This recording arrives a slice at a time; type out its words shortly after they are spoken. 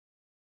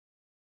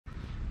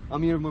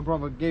I'm here with my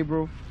brother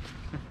Gabriel.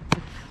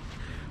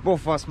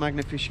 Both of us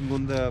magnet fishing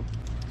on the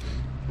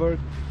what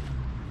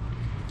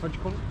do you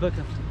call it?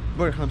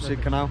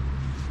 Berkhamsted Canal,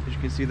 as you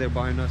can see there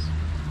behind us.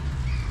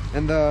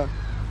 And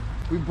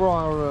we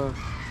brought our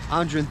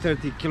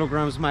 130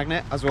 kilograms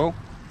magnet as well,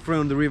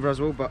 thrown on the river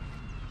as well. But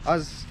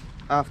as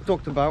I've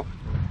talked about,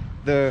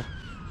 the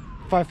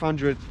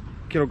 500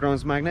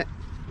 kilograms magnet,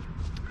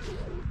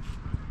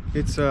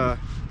 it's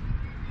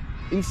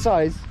in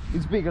size,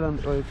 it's bigger than.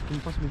 Can you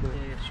pass me the?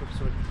 Yeah, sure.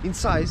 Sorry. In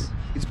size,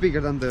 it's bigger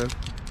than the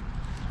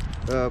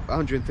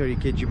 130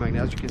 kg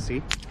magnet, as you can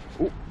see.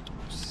 Oh,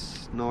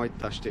 no, I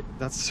touched it.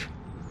 That's.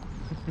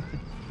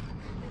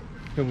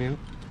 Come here.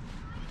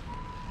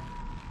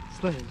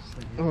 Slowly.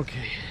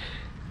 Okay.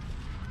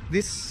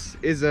 This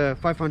is a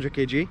 500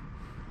 kg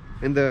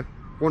and the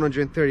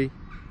 130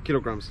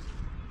 kilograms.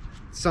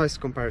 Size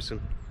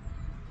comparison.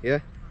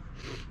 Yeah.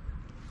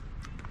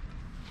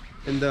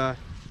 And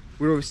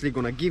we're obviously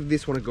gonna give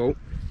this one a go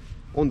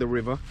on the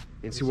river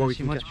and see what we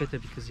can much catch. better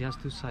because he has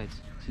two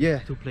sides. Yeah.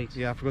 2 plates.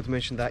 Yeah, I forgot to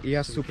mention that. He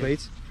has So two okay.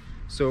 plates.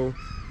 So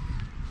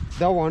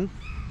that one,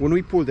 when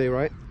we pulled it,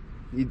 right,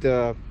 it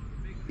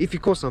if you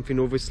caught something,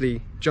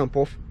 obviously jump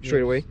off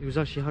straight away. It was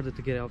actually harder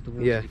to get out of the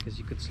water Yeah. because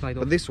you could slide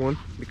off. But this one,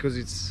 because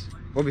it's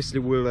obviously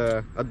will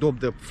adopt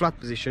the flat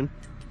position,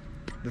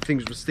 the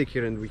things will stick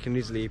here and we can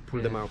easily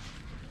pull them Yeah. out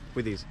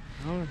with these.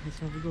 Alright, let's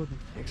have a go then.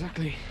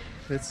 Exactly.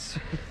 Let's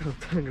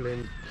untangle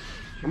it.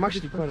 I'm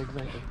actually quite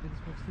excited.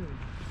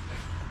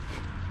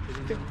 I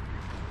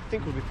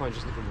think we'll be fine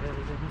just looking at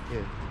it.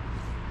 Yeah.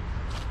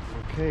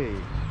 Okay.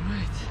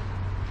 Alright.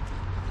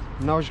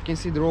 Now, as you can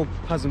see, the rope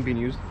hasn't been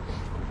used.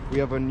 We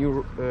have a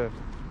new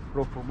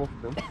rope for both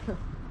of them.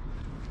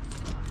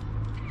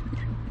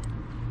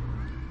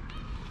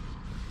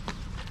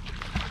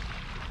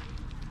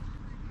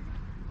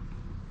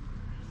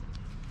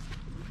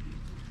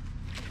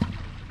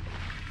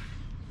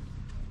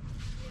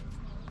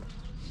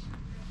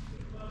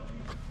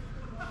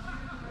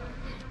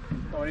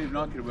 Oh, I didn't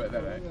like it about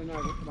that, eh?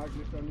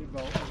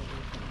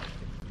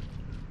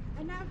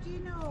 And now do you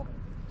know,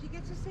 do you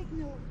get a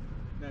signal?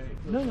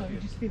 No, you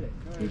just feel it.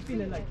 You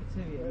feel it like it's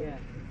heavier, yeah.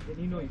 Then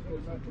you know you've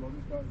got something.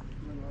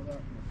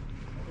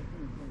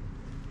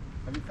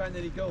 Have you found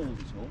any gold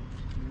at all?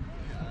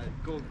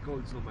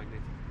 Gold's not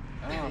magnetic.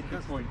 Ah,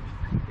 good point.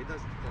 It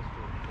does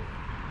gold.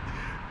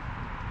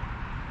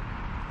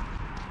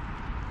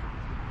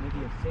 Maybe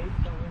a safe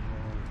somewhere.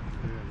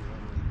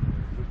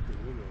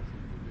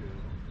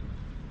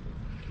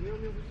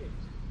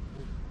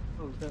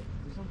 Oh, is that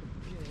there's something?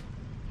 Yeah.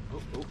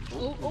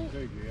 Oh,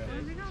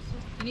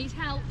 you need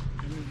help.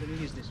 Let me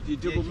use this. Do you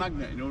double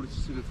magnet in order to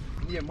sort of...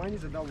 Yeah, mine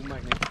is a double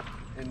magnet,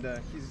 and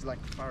his is like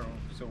Faro,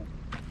 so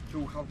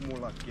he'll have more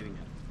luck getting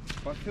it.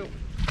 But Phil,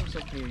 it's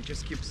okay, it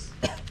just keeps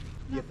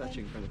the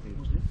attaching kind of thing.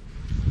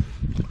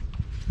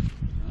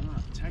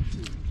 Ah, tag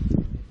team.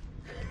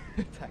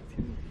 Tag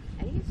team.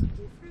 Hey, it's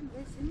different,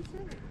 this, isn't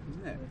it?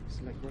 Isn't it? It's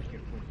like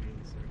working for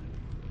things.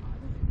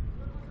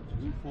 It's a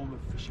new form of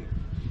fishing.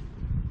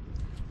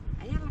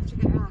 Hey, I'll have to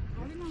get our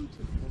calling on to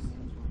this.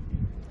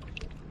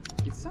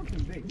 It's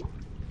something big.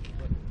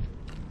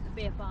 Could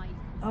be a bite.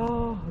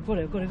 Oh, I got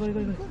it.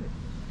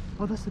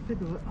 Oh, that's the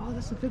pedal. Oh,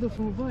 that's the pedal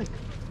from a bike.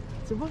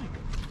 It's a bike.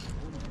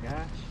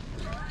 Gosh.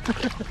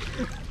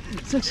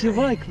 It's actually a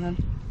bike, man.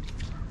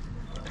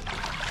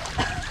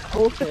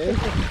 Okay.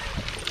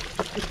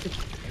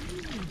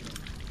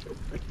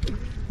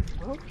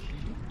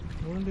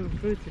 I wonder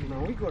if it's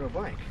Now we got a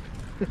bike.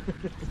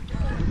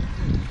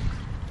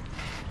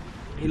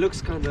 He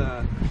looks kind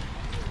of.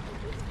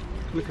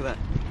 Look at that.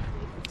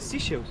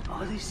 Seashells.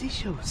 Oh, they're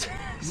seashells.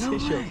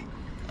 Seashells.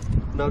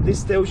 Now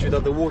this tells you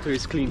that the water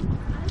is clean.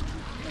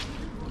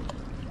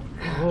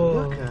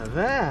 Whoa. Look at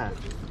that.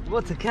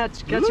 What a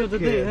catch of the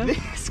day, huh?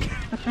 This.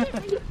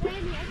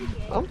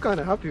 I'm kind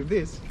of happy with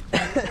this.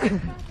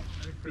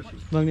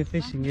 Magnet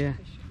fishing, yeah.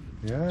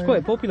 Yeah, It's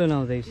quite popular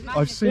nowadays.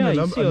 I've seen Yeah, a,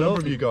 you see a number lot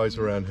of you guys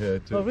around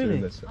here Oh, really?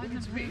 doing this.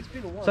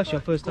 It's actually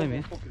our first time,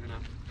 yeah.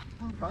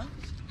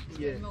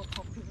 Yeah.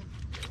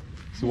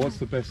 So what's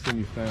the best thing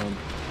you found?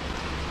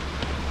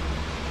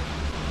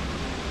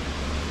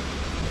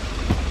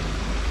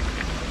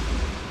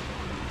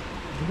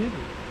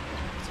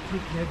 It's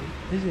pretty heavy.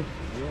 Is it?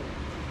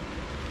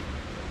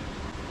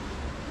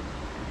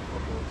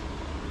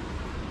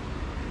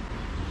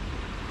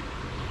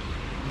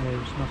 Yeah,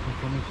 there's nothing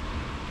from it.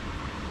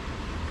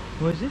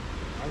 What is it?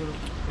 I don't know.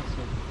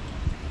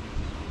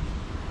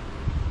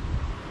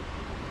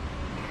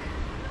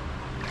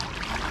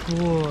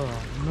 Whoa,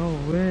 no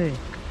way.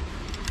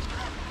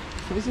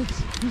 What is it?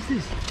 What's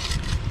this?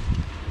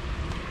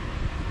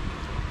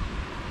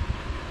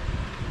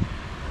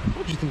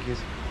 What do you think it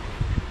is? I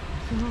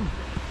don't know.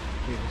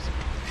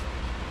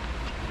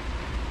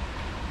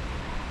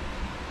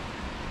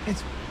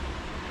 It's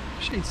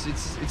actually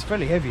it's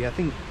fairly heavy. I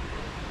think.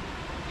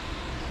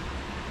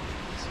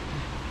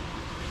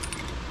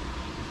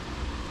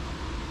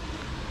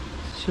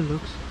 It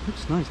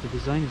looks nice. The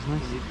design is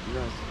nice. It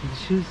does. And the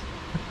shoes.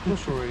 I'm not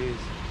sure it is.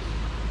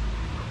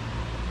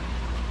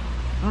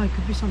 Ah, it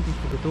could be something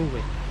for the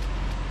doorway.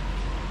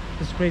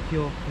 to scrape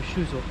your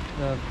shoes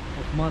off, of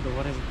mud or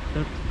whatever,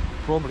 dirt,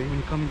 Probably. when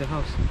you come in the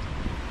house.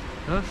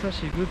 That's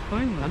actually a good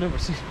find, man. I never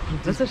seen one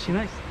of That's these. actually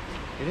nice.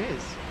 It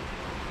is.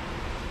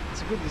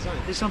 It's a good design.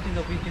 It's something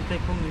that we can take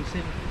home and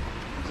save it.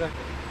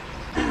 Exactly.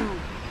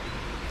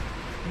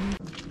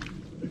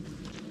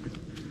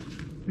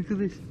 Look at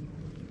this.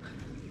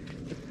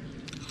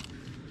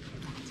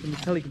 It's a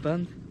metallic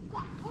band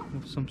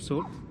of some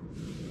sort.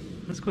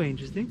 That's quite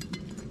interesting.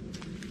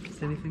 Is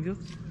there anything else?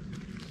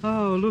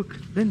 Oh, look,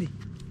 Bendy,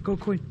 gold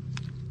coin.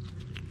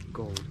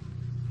 Gold.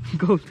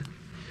 Gold.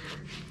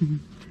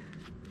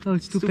 Oh,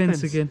 it's two Two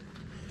pence pence. again.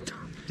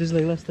 Just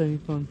like last time we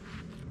found.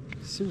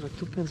 Seems like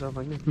 2 pence are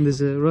magnetic. And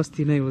there's a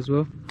rusty nail as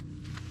well.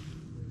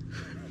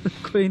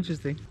 Quite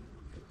interesting.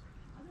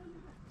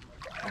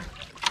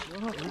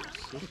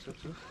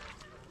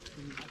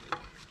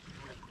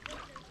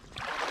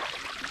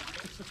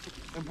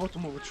 And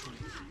bottom of a tree.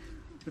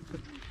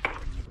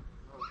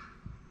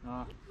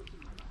 Ah,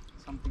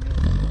 something else.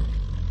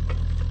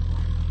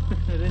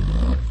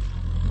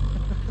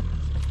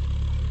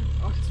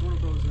 Oh, it's one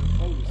of those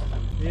poles.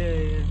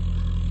 Yeah.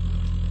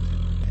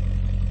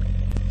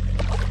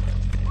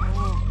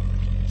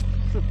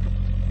 Oh,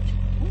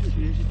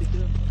 you actually pick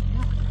it up.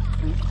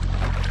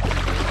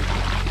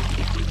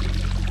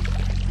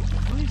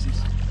 What is this?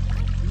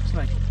 Looks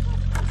like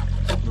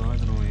No, I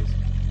don't know what it is.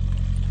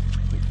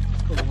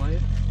 it's got a wire.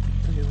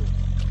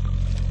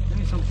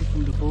 Maybe something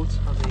from the boats,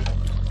 how they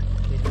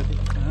have it.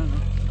 I don't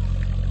know.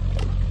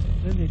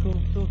 Then they go.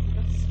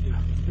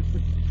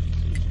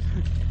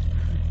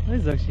 That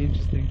is actually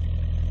interesting.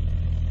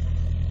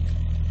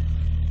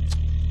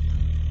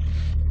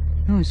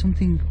 No, it's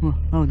something.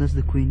 Oh, that's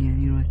the queen. Yeah,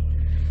 you're right.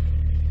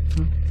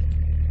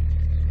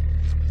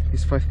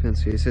 It's 5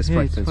 pence here. It says Yeah,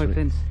 5 it's pence. 5 right?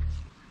 pence.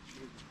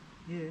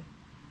 Yeah.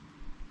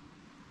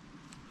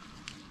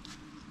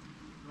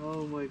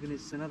 Oh my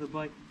goodness, another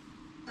bike.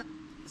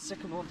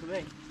 Second one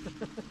today.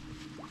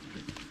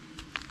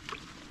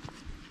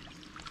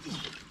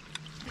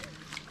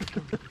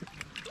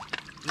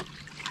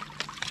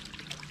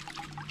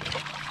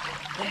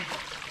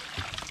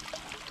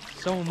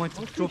 Someone might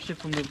have dropped it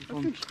from the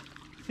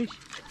fish.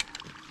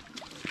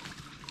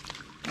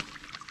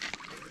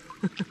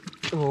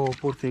 Oh,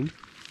 poor thing.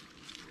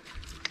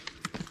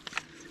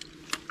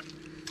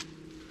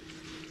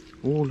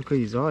 Oh, look at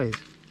his eyes.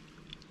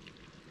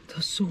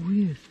 That's so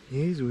weird.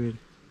 He is weird.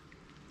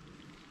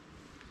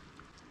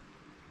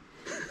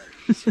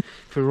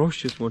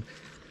 Ferocious one.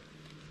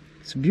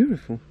 It's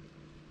beautiful.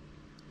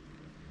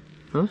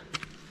 Huh?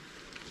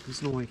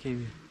 There's no way it came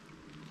here.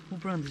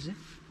 What brand is it?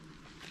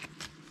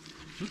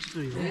 Looks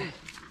very old. There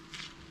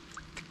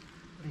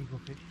you go,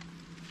 fish.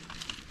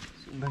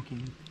 So back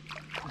in.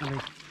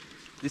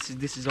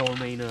 This is our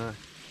main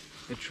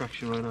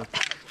attraction right now.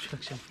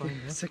 Traction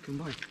fine, yeah. Second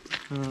bite.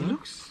 Uh-huh. It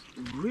looks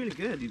really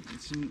good.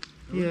 It's in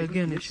Yeah, really good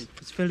again, condition.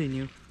 it's fairly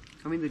new.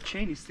 I mean, the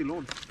chain is still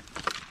on.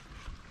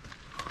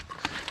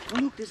 Oh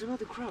look, there's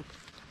another crab.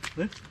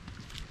 Where?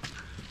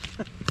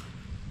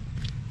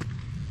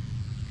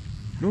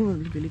 No,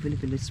 leave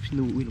it. Let's spin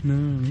the wheel. No,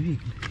 maybe.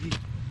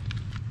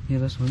 Yeah,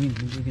 that's what I mean.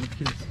 Maybe we're gonna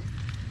kill it.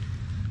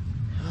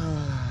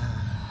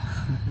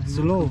 There's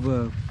a lot of.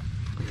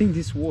 I think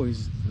this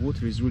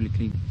water is really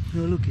clean.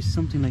 No, look, it's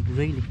something like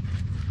Rayleigh.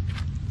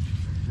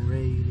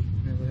 Rayleigh.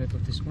 Never heard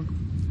of this one.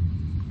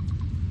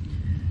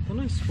 Oh,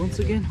 nice. Once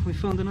again, we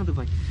found another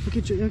bike. Okay,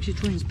 actually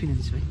try and spin it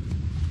this way.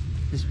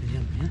 This way,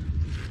 yeah.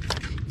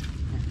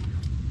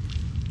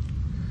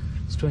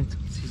 Let's try it.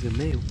 This is a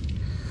male.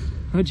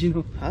 How do you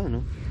know? I don't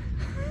know.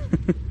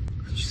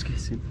 Just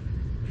guessing.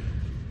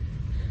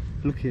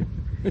 Look here.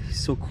 He's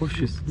so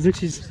cautious. It's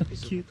actually so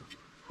cute.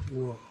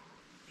 Whoa.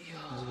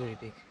 It's very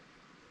big.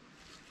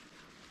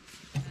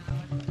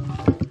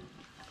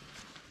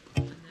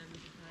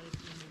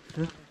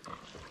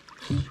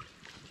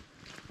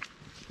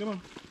 Come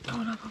on.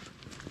 Oh,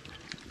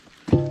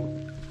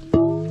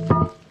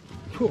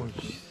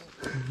 jeez.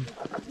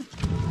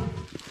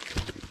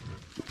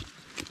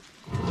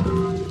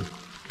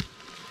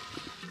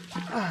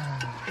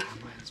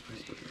 That's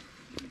pretty.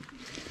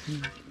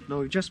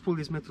 No, you just pull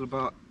this metal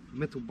bar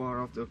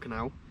off the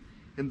canal,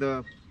 and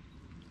it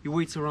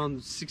weighs around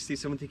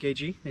 60-70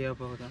 kg. Yeah,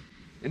 about that.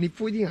 And if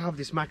we didn't have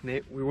this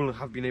magnet, we wouldn't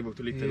have been able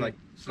to lift it. Yeah. Like,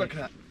 look at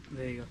that.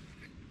 There you go.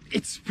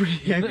 It's pretty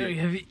heavy. Very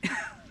heavy.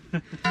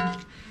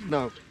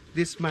 Now,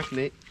 this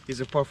magnet is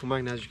a powerful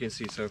magnet, as you can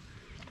see. So,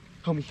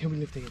 help me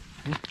lift it.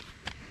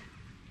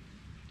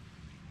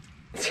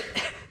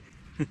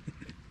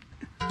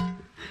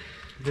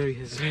 Very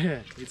heavy. So, yeah,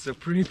 it's a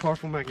pretty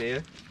powerful magnet.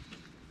 Yeah.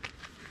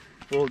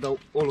 For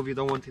all of you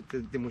that wanted the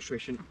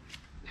demonstration,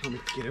 help me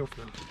get it off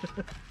now.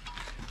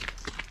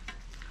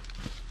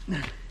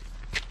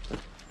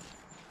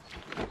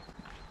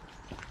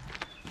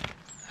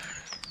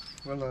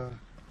 Well,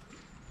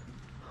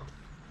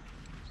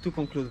 to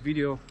conclude the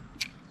video,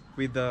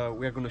 we are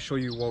going to show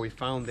you what we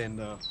found and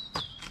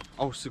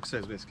our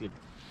success, basically.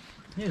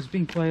 Yeah, it's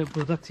been quite a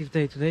productive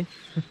day today.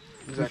 We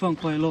Exactly. found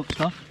quite a lot of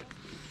stuff.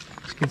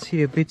 As you can see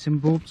here, bits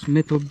and bobs,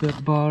 metal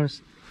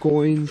bars,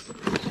 coins,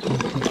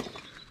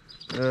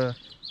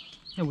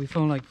 Yeah, we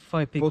found like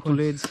 5 big bottle ones.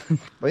 lids.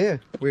 But yeah,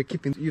 we're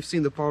keeping. You've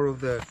seen the power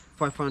of the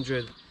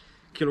 500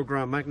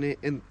 kilogram magnet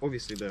and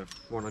obviously the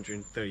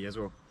 130 as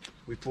well.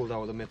 We pulled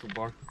out the metal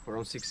bar for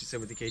around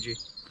 60-70 kg.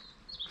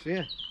 So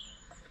yeah,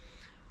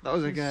 that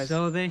was it, guys.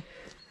 So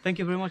thank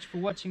you very much for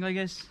watching, I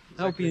guess.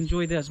 I hope you Exactly.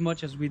 enjoyed it as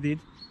much as we did.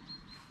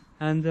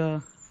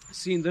 And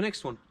See you in the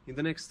next one, in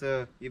the next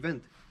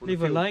event. on the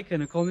leave a field. like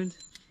and a comment.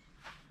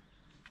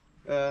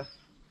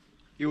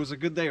 It was a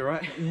good day,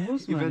 right? It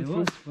was, man, Eventful. it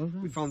was. Well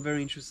done. We found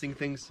very interesting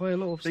things. Quite a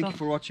lot of Thank stuff. you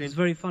for watching. It's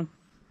very fun.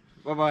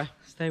 Bye bye.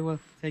 Stay well.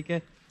 Take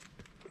care.